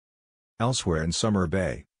Elsewhere in Summer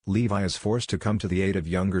Bay, Levi is forced to come to the aid of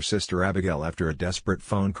younger sister Abigail after a desperate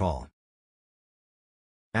phone call.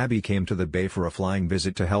 Abby came to the Bay for a flying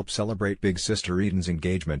visit to help celebrate big sister Eden's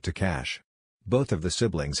engagement to Cash. Both of the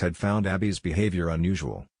siblings had found Abby's behavior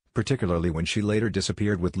unusual, particularly when she later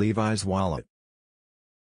disappeared with Levi's wallet.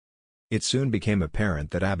 It soon became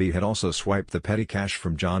apparent that Abby had also swiped the petty cash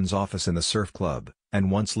from John's office in the surf club,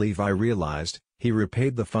 and once Levi realized, he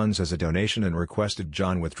repaid the funds as a donation and requested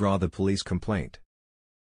John withdraw the police complaint.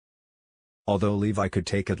 Although Levi could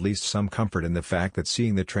take at least some comfort in the fact that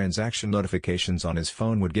seeing the transaction notifications on his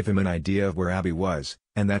phone would give him an idea of where Abby was,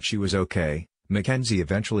 and that she was okay, Mackenzie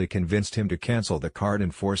eventually convinced him to cancel the card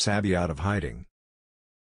and force Abby out of hiding.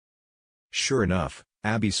 Sure enough,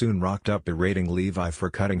 Abby soon rocked up berating Levi for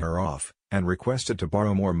cutting her off, and requested to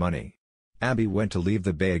borrow more money. Abby went to leave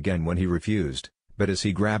the Bay again when he refused, but as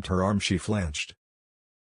he grabbed her arm she flinched.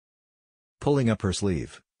 Pulling up her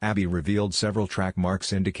sleeve, Abby revealed several track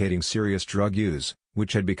marks indicating serious drug use,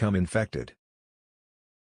 which had become infected.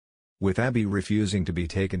 With Abby refusing to be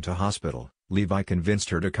taken to hospital, Levi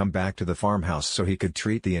convinced her to come back to the farmhouse so he could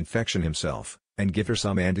treat the infection himself, and give her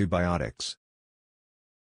some antibiotics.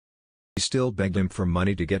 He still begged him for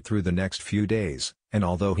money to get through the next few days, and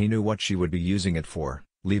although he knew what she would be using it for,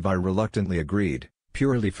 Levi reluctantly agreed,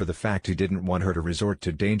 purely for the fact he didn't want her to resort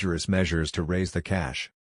to dangerous measures to raise the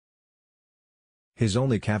cash. His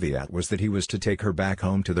only caveat was that he was to take her back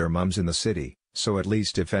home to their mums in the city, so at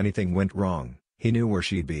least if anything went wrong, he knew where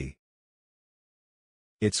she'd be.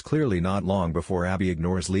 It's clearly not long before Abby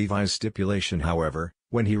ignores Levi's stipulation, however,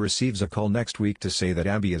 when he receives a call next week to say that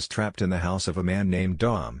Abby is trapped in the house of a man named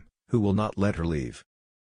Dom, who will not let her leave.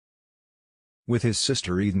 With his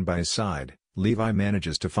sister Eden by his side, Levi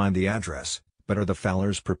manages to find the address, but are the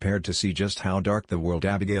Fowlers prepared to see just how dark the world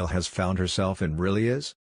Abigail has found herself in really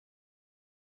is?